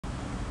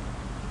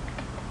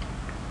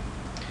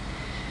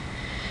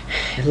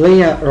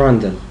Leah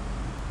Randall,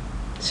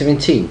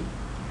 17,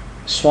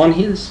 Swan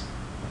Hills,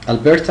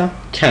 Alberta,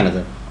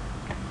 Canada.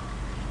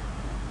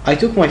 I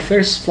took my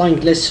first flying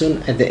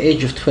lesson at the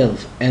age of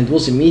 12 and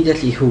was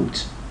immediately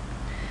hooked.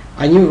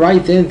 I knew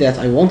right then that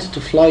I wanted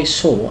to fly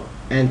solo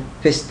and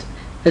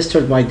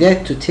pestered my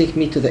dad to take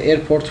me to the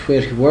airport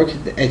where he worked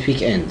at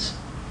weekends.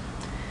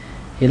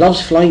 He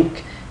loves flying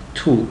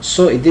too,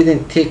 so it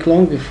didn't take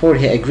long before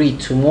he agreed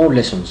to more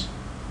lessons.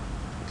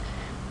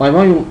 My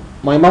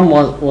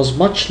mom was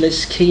much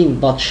less keen,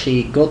 but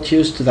she got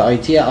used to the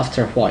idea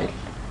after a while.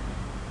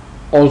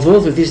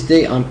 Although to this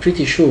day I'm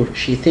pretty sure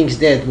she thinks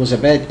Dad was a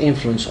bad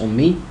influence on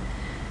me,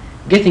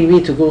 getting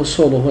me to go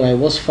solo when I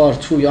was far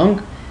too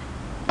young.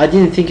 I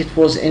didn't think it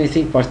was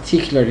anything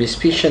particularly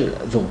special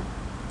though.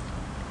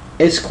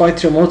 It's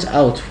quite remote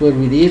out where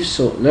we live,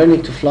 so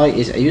learning to fly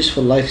is a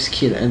useful life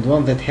skill and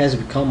one that has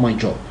become my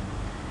job.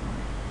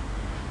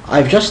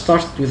 I've just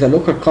started with a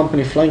local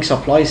company flying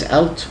supplies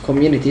out to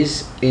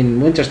communities in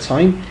winter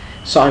time,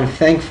 so I'm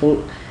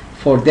thankful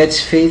for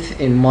Dad's faith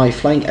in my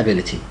flying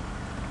ability.